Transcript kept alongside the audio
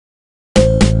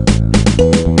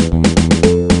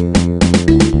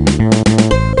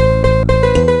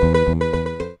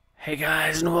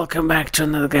guys, and welcome back to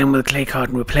another game with Clayleefied.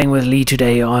 We're playing with Lee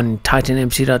today on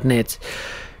TitanMC.net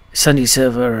Sunday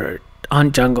server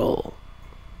on Jungle.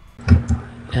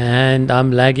 And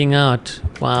I'm lagging out.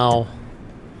 Wow.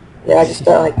 Yeah, I just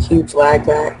got like huge lag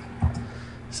back.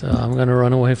 So I'm gonna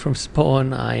run away from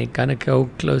spawn. I gonna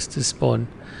go close to spawn.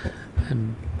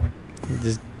 And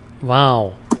just,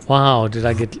 wow. Wow, did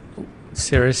I get...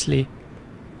 Seriously?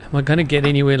 Am I gonna get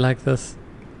anywhere like this?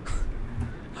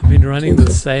 I've been running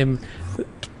the same...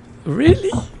 Really?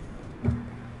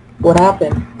 What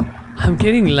happened? I'm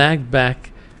getting lagged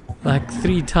back like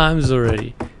 3 times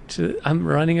already. I'm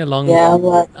running along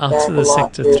out to the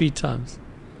sector 3 times.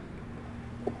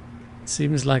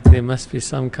 Seems like there must be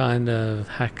some kind of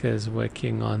hackers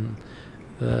working on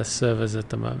the servers at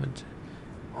the moment.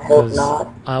 I hope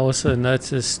not. I also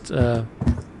noticed on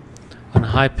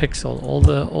Hypixel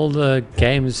all the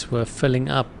games were filling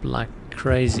up like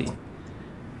crazy.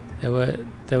 They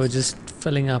were just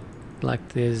filling up like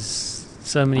there's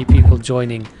so many people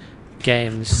joining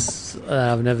games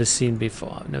I've never seen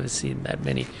before. I've never seen that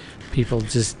many people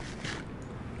just...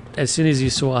 As soon as you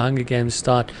saw Hunger Games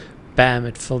start, bam,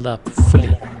 it filled up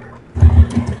fully.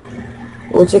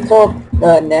 What's it called?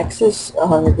 Nexus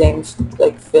Hunger Games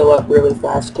like fill up really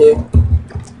fast too.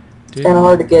 Dude, it's kind of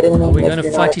hard to get in. Are we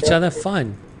gonna fight each other?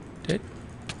 Fine, dude.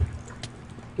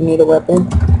 You need a weapon.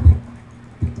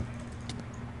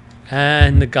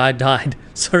 And the guy died.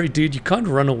 Sorry, dude, you can't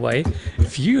run away.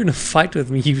 If you're in a fight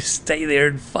with me, you stay there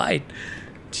and fight.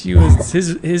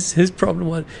 His problem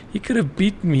was he could have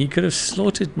beaten me, he could have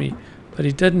slaughtered me, but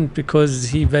he didn't because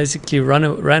he basically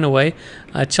ran away.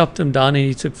 I chopped him down and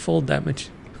he took full damage.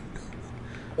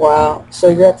 Wow. So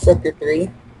you're at sector 3?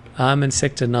 I'm in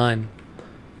sector 9.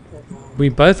 We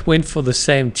both went for the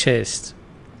same chest.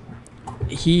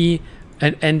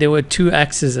 And there were 2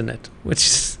 axes in it, which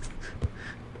is...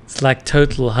 It's like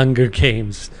total Hunger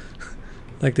Games.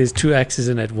 Like there's 2 axes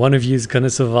in it. One of you is gonna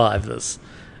survive this.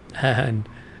 And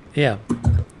yeah,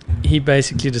 he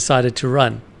basically decided to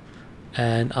run,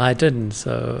 and I didn't.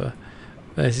 So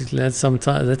basically, that's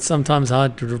sometimes how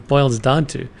it boils down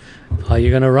to: are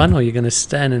you gonna run or are you gonna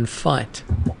stand and fight?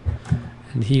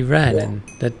 And he ran, and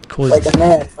that caused like a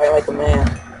man. Fight like a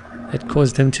man. It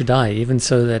caused him to die. Even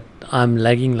so, that I'm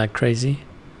lagging like crazy.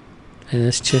 And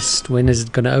this chest, when is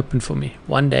it going to open for me?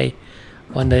 One day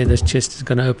this chest is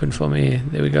going to open for me.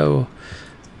 There we go.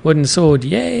 Wooden sword,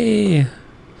 yay!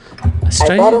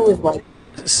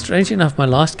 Strange enough, my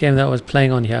last game that I was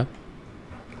playing on here,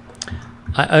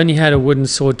 I only had a wooden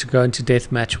sword to go into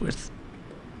deathmatch with.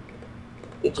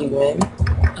 Did you win?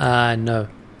 No.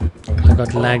 I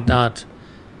got lagged out.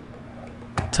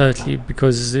 Totally,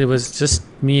 because it was just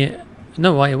me...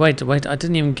 No, wait, I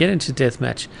didn't even get into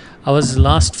deathmatch. I was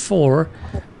last 4,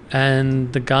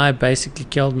 and the guy basically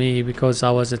killed me because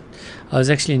I was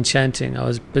actually enchanting. I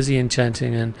was busy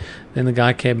enchanting, and then the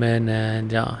guy came in, and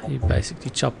yeah, he basically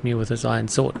chopped me with his iron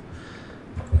sword.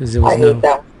 Because there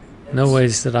was no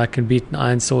ways that I can beat an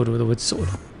iron sword with a wood sword.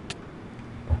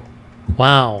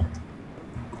 Wow.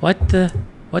 What the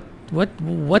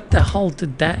hell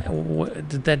did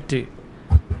that do?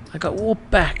 I got warped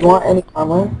back. You want any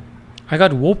armor? I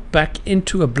got warped back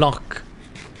into a block.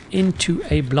 Into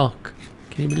a block.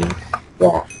 Can you believe it?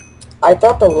 Yeah. I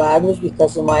thought the lag was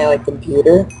because of my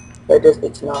computer, but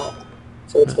it's not.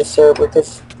 So it's the server,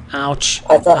 because... Ouch.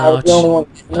 I thought I was the only one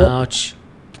doing it. Ouch.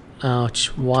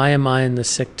 Ouch. Why am I in the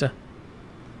sector?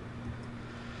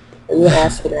 Are you in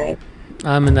acid, right?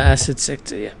 I'm in the acid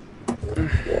sector, yeah.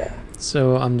 Yeah.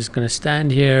 So I'm just gonna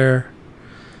stand here.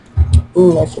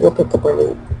 Ooh, I should go pick up a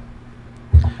loot.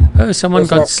 Oh, someone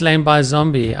got slain by a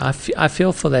zombie. I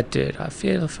feel for that dude. I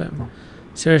feel for him.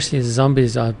 Seriously,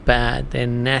 zombies are bad. They're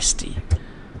nasty.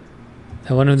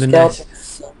 They're one of the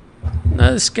nastiest.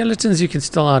 No, the skeletons you can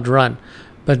still outrun.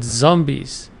 But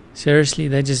zombies, seriously,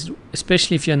 they just...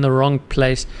 Especially if you're in the wrong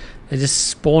place, they just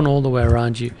spawn all the way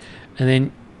around you. And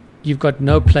then you've got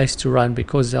no place to run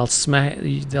because they'll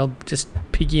just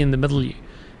piggy in the middle of you.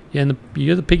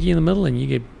 You're the piggy in the middle and you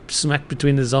get smacked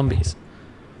between the zombies.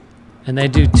 And they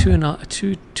do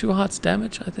 2 hearts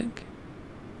damage, I think.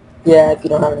 Yeah, if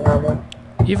you don't have any armor.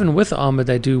 Even with armor,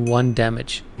 they do 1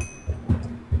 damage.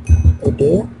 They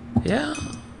do? Yeah,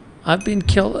 I've been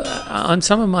killed on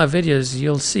some of my videos.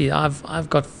 You'll see, I've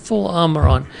got full armor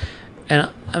on,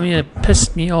 and I mean it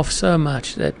pissed me off so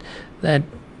much that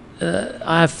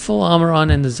I have full armor on,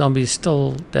 and the zombies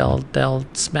still they'll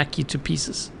smack you to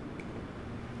pieces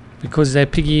because they're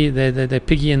piggy. They're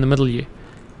piggy in the middle of you.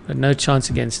 But no chance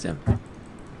against them.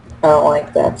 I don't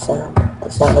like that sound. The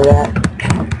sound of that.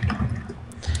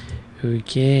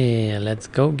 Okay, let's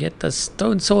go get the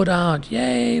stone sword out.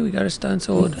 Yay, we got a stone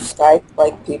Do you sword. Skype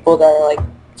like people that are like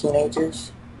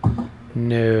teenagers?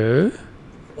 No,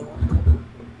 You know?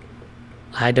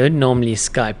 I don't normally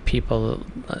Skype people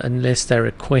unless they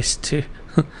request to.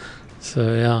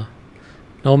 So yeah,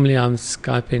 normally I'm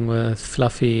Skyping with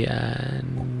Fluffy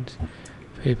and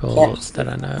people that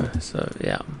I know. So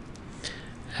yeah,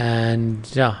 and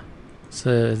yeah,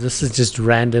 so this is just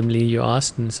randomly you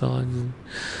asked and so on.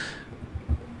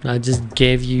 I just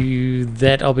gave you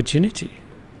that opportunity.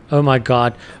 Oh my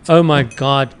god. Oh my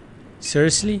god.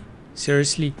 Seriously?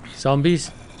 Seriously?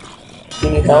 Zombies? Do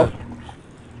you need help?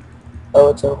 Oh,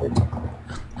 it's over.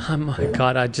 Oh my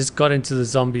god, I just got into the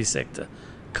zombie sector.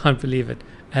 Can't believe it.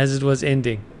 As it was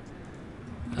ending.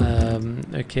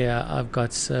 Okay, I've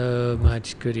got so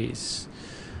much goodies.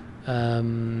 Are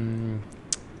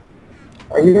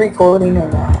you recording or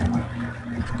not?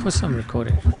 Of course I'm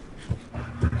recording.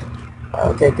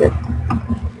 Okay, good.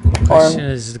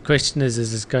 The question is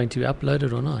this going to be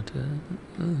uploaded or not?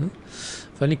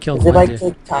 I've only killed Does it one like dude.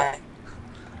 take time?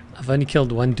 I've only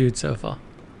killed one dude so far.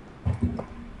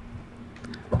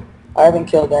 I haven't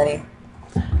killed any.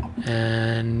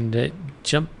 And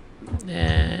jump.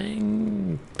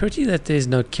 Pretty that there's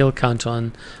no kill count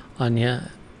on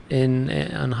here.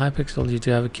 On Hypixel you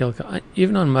do have a kill count.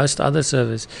 Even on most other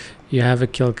servers you have a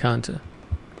kill counter.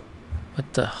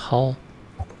 What the hell?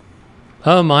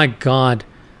 Oh my god.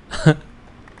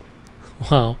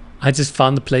 Wow, I just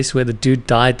found the place where the dude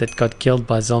died that got killed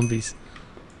by zombies.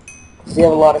 Does he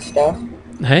have a lot of stuff?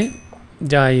 Hey?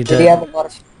 Yeah, he Did did. he have a lot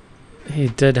of stuff? He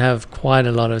did have quite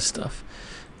a lot of stuff.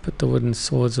 Put the wooden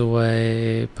swords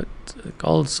away, put the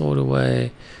gold sword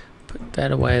away, put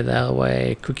that away, that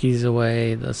away, cookies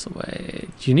away, this away.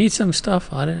 Do you need some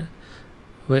stuff? I don't know.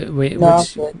 Wait, No,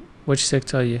 which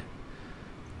sector are you?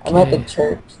 I'm at the Okay.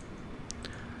 church.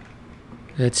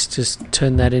 Let's just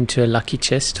turn that into a lucky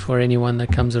chest for anyone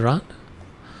that comes around.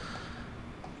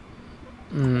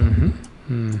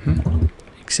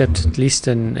 Except at least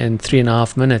in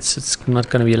 3.5 minutes, it's not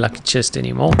going to be a lucky chest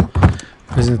anymore.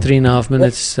 Because in 3.5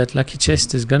 minutes, that lucky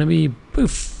chest is going to be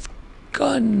poof,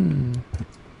 gone.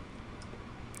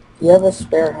 Do you have a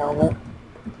spare helmet?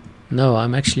 No,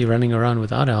 I'm actually running around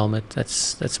without a helmet.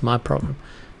 That's my problem.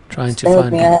 Trying to Stay with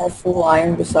find. me. I have full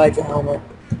iron besides a helmet.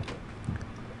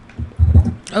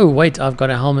 Oh wait, I've got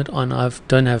a helmet on.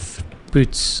 Don't have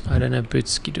boots. I don't have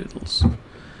boots, skidoodles.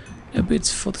 No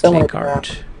boots for the clay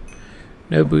cart.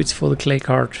 No boots for the clay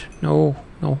cart. No.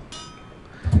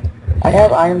 I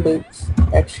have iron boots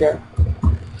extra.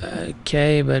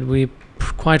 Okay, but we're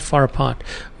quite far apart.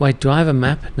 Wait, do I have a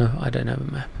map? No, I don't have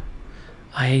a map.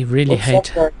 I really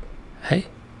hate. Hey.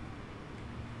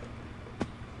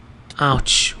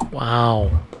 Ouch!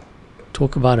 Wow.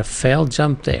 Talk about a failed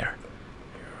jump there.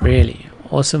 Really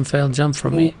awesome failed jump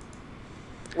from me.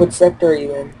 What sector are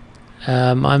you in?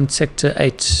 I'm sector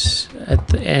 8 at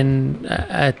the end,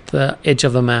 at the edge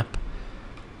of the map.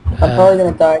 I'm probably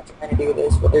gonna die trying to do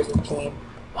this, but there's a team.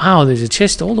 Wow, there's a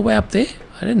chest all the way up there.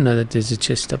 I didn't know that there's a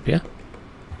chest up here.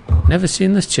 Never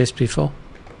seen this chest before.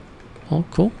 Oh,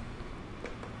 cool.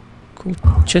 Cool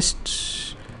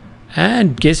chest.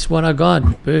 And guess what I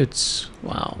got? Boots.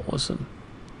 Wow, awesome.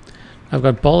 I've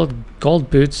got gold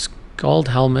boots, gold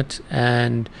helmet,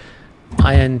 and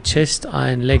iron chest,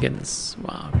 iron leggings.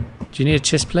 Wow. Do you need a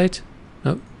chest plate?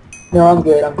 No. No, I'm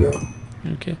good. I'm good.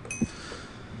 Okay.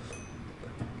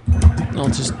 I'll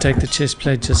just take the chest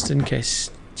plate just in case.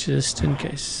 Just in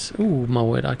case. Oh my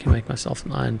word! I can make myself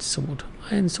an iron sword.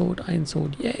 Iron sword. Iron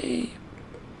sword. Yay!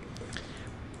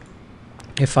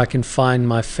 If I can find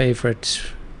my favorite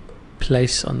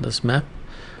place on this map,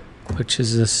 which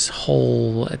is this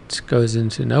hole that goes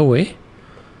into nowhere,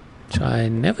 which I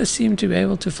never seem to be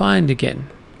able to find again.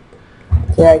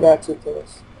 Yeah, I got 2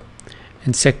 kills.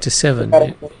 In Sector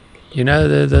 7. You know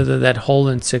that hole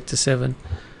in Sector 7?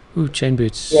 Ooh, chain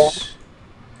boots. Yeah.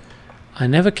 I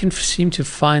never can seem to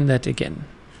find that again.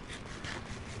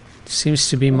 It seems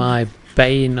to be my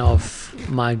bane of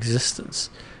my existence,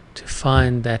 to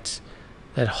find that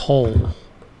hole,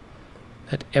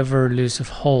 that ever elusive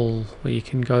hole where you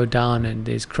can go down and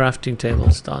there's crafting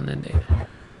tables down in there.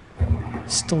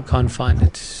 Still can't find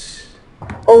it.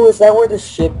 Oh, is that where the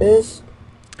ship is?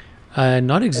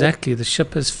 Not exactly. The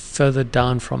ship is further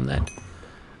down from that.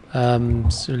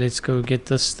 So let's go get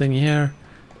this thing here.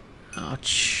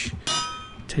 Ouch.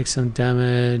 Take some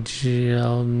damage.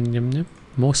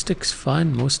 More sticks,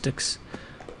 fine. More sticks.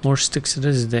 More sticks it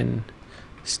is then.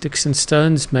 Sticks and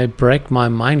stones may break my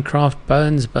Minecraft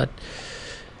bones, but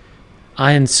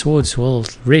iron swords will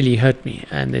really hurt me.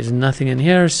 And there's nothing in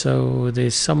here, so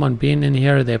there's someone being in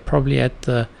here. They're probably at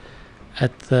the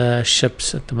at the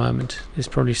ships at the moment. There's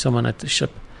probably someone at the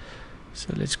ship.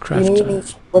 So let's You craft. need,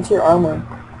 what's your armor?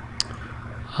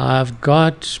 I've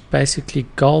got basically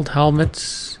gold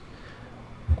helmets,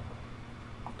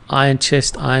 iron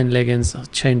chest, iron leggings,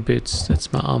 chain boots.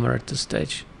 That's my armor at this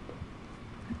stage.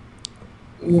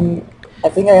 I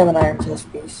think I have an iron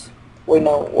chest piece. Wait,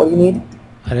 no. What do you need?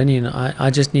 I don't need. I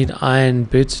just need iron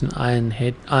boots and iron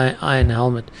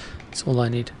helmet. That's all I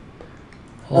need.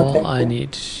 All Okay, I cool.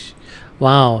 need.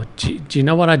 Wow. Do you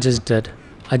know what I just did?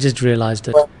 I just realized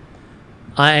it. What?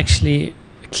 I actually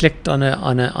clicked on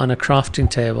a crafting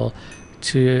table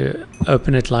to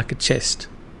open it like a chest.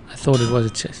 I thought it was a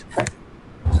chest.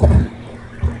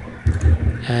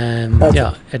 And Okay.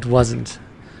 yeah, it wasn't.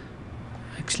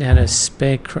 I actually had a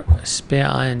spare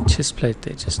iron chest plate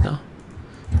there just now.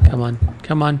 Come on,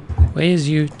 come on. Where's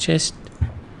you chest?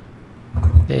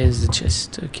 There's the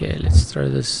chest. Okay, let's throw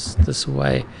this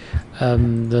away.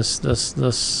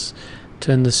 This.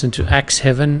 Turn this into axe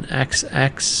heaven. Axe.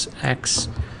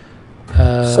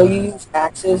 So you use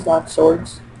axes, not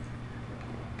swords?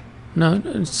 No,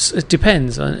 it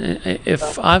depends.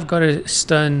 If I've got a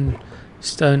stone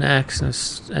axe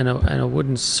and a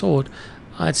wooden sword,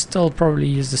 I'd still probably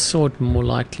use the sword more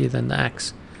likely than the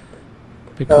axe.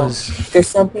 Because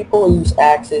some people use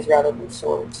axes rather than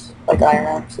swords, like iron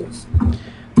axes.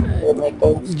 They would make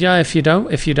those. yeah, if you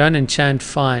don't enchant,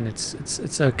 fine.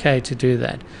 It's okay to do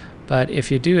that. But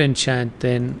if you do enchant,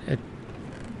 then it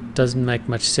doesn't make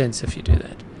much sense if you do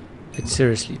that. It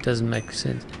seriously doesn't make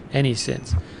any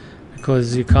sense,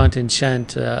 because you can't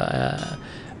enchant an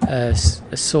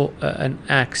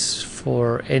axe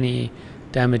for any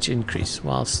damage increase,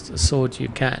 whilst a sword you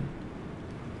can.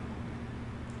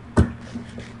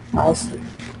 I see.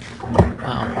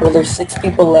 Wow. Well, there's 6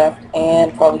 people left,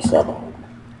 and probably 7.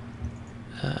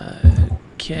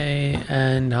 Okay,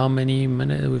 and how many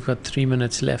minutes? We've got 3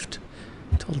 minutes left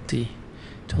till the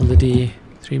D.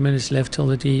 3 minutes left till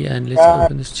the D, and let's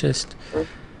open this chest.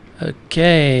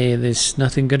 Okay, there's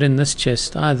nothing good in this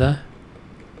chest either.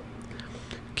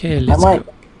 Okay, let's go.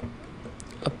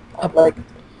 Up. Like,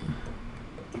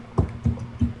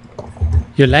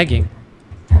 You're lagging.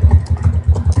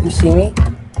 you see me?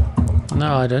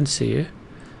 No, I don't see you.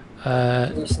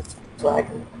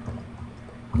 Lagging.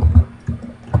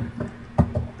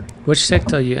 Which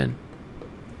sector are you in?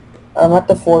 I'm at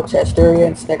the 4 chest area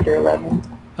in sector 11.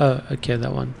 Oh, okay,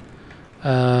 that one.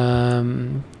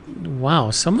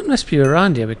 Wow, someone must be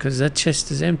around here because that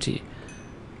chest is empty.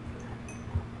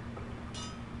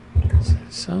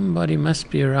 Somebody must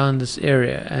be around this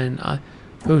area, and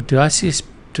do I see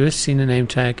a name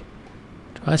tag?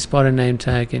 Do I spot a name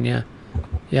tag in here?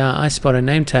 Yeah, I spot a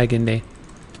name tag in there.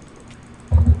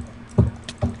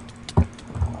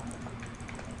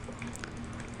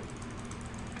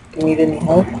 Do you need any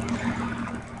help?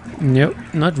 Nope,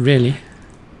 not really.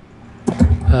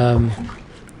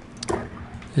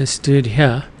 This dude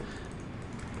here.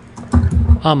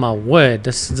 Oh my word!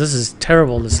 This is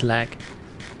terrible. This lag.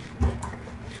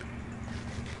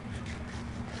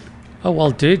 Oh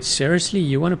well, dude. Seriously,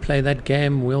 you want to play that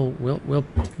game? We'll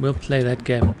play that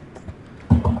game.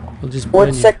 We'll just burn What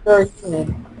you. sector are you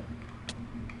in?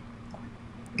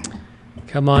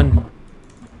 Come on.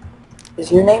 Is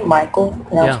your name Michael?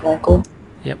 Pronounced Yeah. Michael?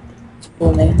 Yep. It's a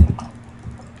cool name.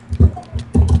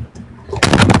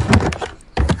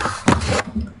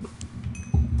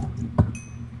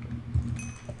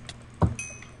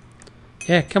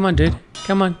 Yeah. Come on, dude.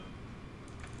 Come on.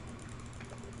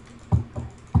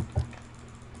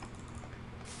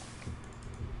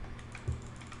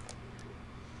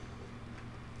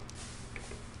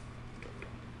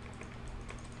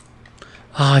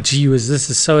 Ah, gee whiz, this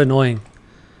is so annoying.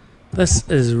 This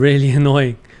is really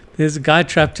annoying. There's a guy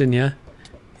trapped in here.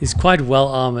 He's quite well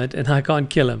armored, and I can't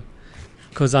kill him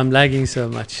because I'm lagging so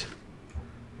much.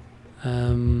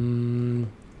 Are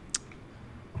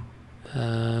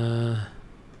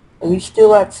you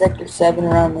still at sector 7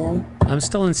 around there? I'm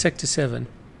still in Sector 7.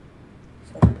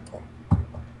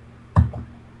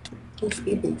 Two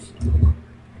speed boost.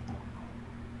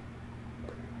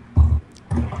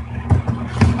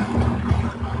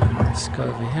 Let's go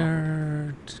over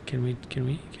here. Can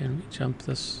we jump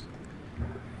this?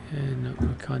 No,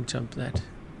 we can't jump that.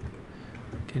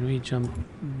 Can we jump?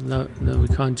 No, we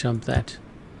can't jump that.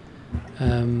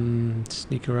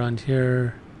 Sneak around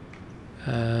here.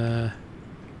 Oh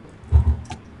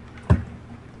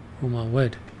my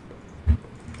word!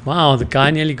 Wow, the guy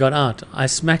nearly got out. I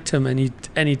smacked him and he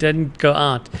didn't go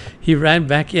out. He ran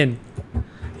back in.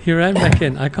 He ran back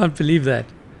in. I can't believe that.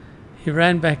 He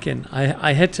ran back in.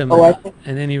 I hit him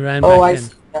and then he ran back in.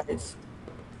 See, guys.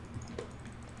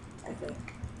 I think.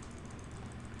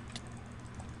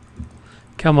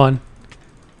 Come on.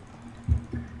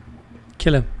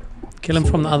 Kill him. Kill him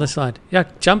from the other side. Yeah,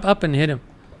 jump up and hit him.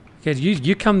 Okay,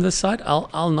 you come this side.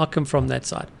 I'll knock him from that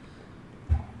side.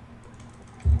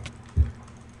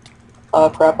 Oh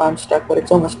crap, I'm stuck, but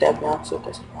it's almost dead now, so it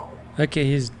doesn't matter. Okay,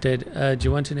 he's dead. Do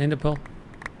you want an ender pearl?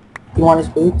 You want his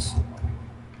boots?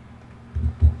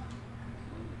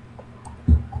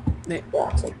 There.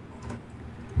 Yeah, it's like...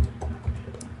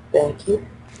 Thank you.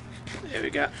 There we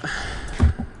go.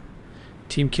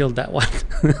 Team killed that one.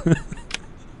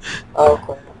 Oh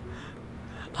crap.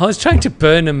 I was trying to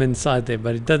burn him inside there,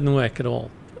 but it doesn't work at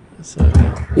all. So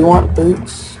You want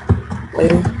boots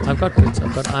later? I've got boots.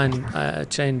 I've got iron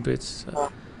chain boots.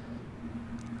 So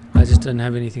I just don't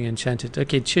have anything enchanted.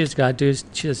 Okay, cheers, guys. Dudes.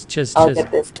 Cheers, cheers, I'll cheers.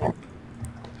 get this guy.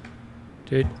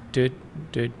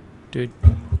 Dude.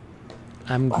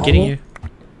 I'm getting you.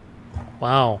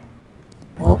 Wow.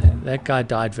 Oh, That guy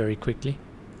died very quickly.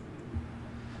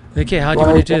 Okay, how do you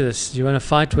want to do this? Do you want to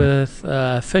fight with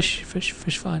fish?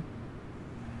 Fish fight?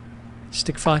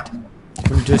 Stick fight? You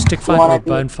want to do a stick fight or a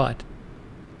bone fight?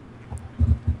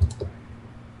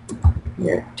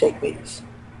 here, take these.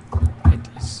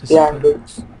 It's The iron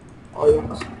boots. All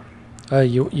yours. Oh,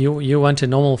 you want a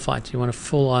normal fight? You want a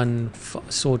full-on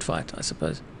sword fight, I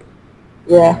suppose.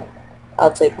 Yeah,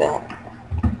 I'll take that.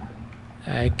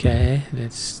 Okay,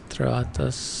 let's throw out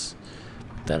this.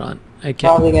 Put that on. Okay,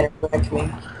 Probably gonna wreck me.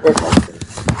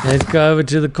 let's go over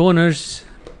to the corners.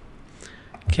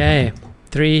 Okay,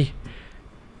 3.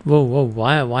 Whoa,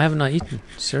 why haven't I eaten?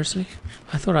 Seriously?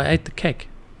 I thought I ate the cake.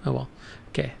 Oh well.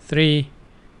 Okay, 3,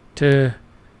 2,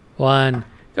 1,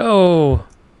 go!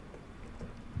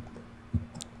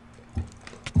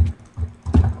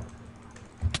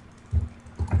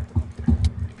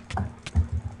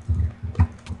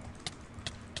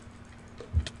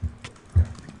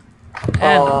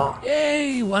 And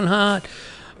yay, one heart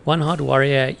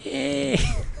warrior, yay!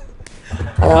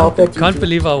 Can't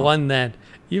believe I won that.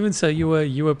 Even so, you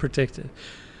were protected.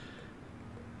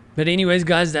 But anyways,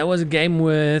 guys, that was a game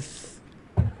with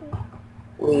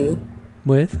Lee.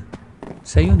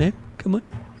 Say your name. Come on.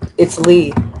 It's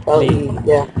Lee. Lee.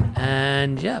 Yeah.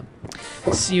 And yeah,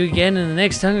 see you again in the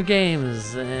next Hunger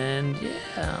Games. And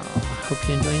yeah, hope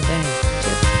you're enjoying the game.